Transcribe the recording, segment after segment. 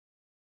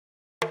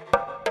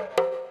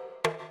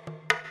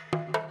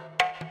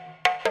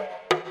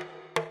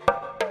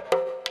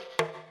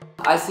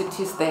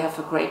ICTs, they have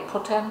a great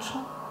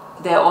potential.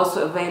 They are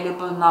also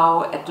available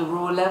now at the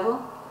rural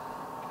level,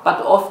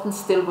 but often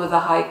still with a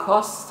high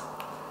cost.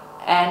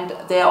 And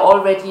there are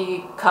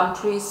already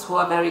countries who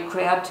are very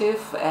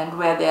creative and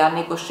where there are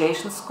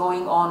negotiations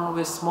going on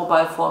with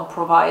mobile phone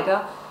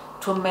provider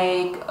to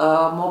make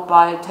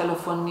mobile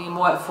telephony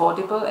more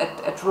affordable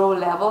at rural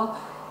level.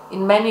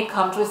 In many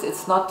countries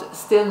it's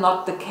still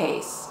not the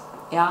case.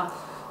 Yeah?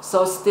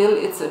 So still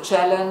it's a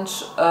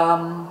challenge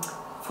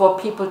for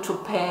people to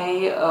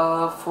pay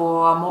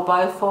for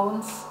mobile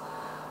phones,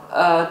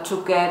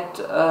 to get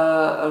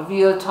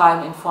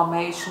real-time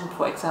information,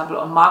 for example,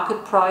 on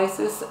market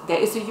prices. There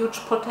is a huge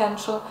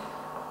potential,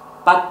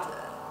 but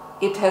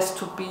it has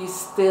to be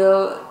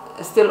still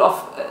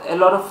a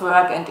lot of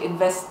work and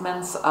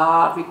investments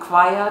are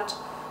required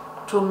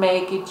to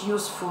make it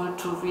useful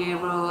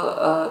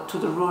to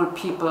the rural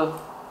people.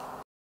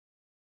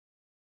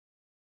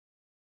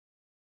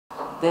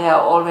 There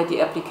are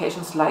already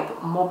applications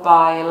like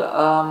mobile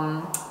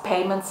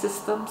payment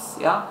systems,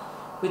 yeah,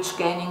 which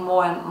gaining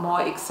more and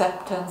more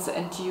acceptance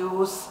and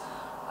use.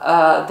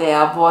 There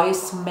are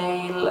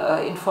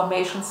voicemail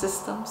information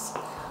systems,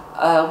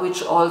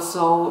 which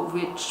also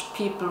reach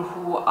people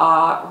who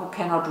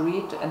cannot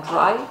read and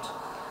write.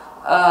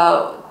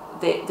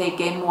 They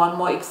gain more and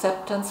more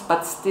acceptance,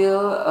 but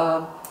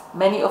still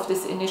many of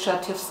these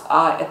initiatives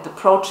are at the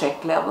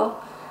project level,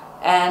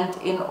 and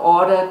in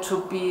order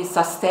to be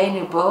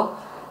sustainable,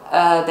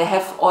 there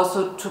have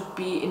also to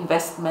be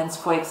investments,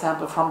 for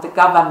example, from the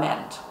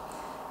government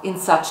in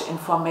such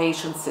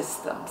information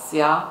systems,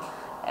 yeah,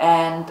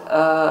 and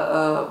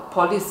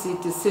policy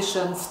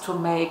decisions to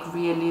make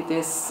really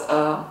this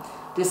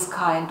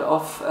kind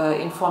of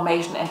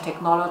information and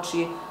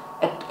technology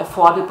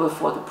affordable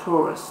for the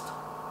poorest.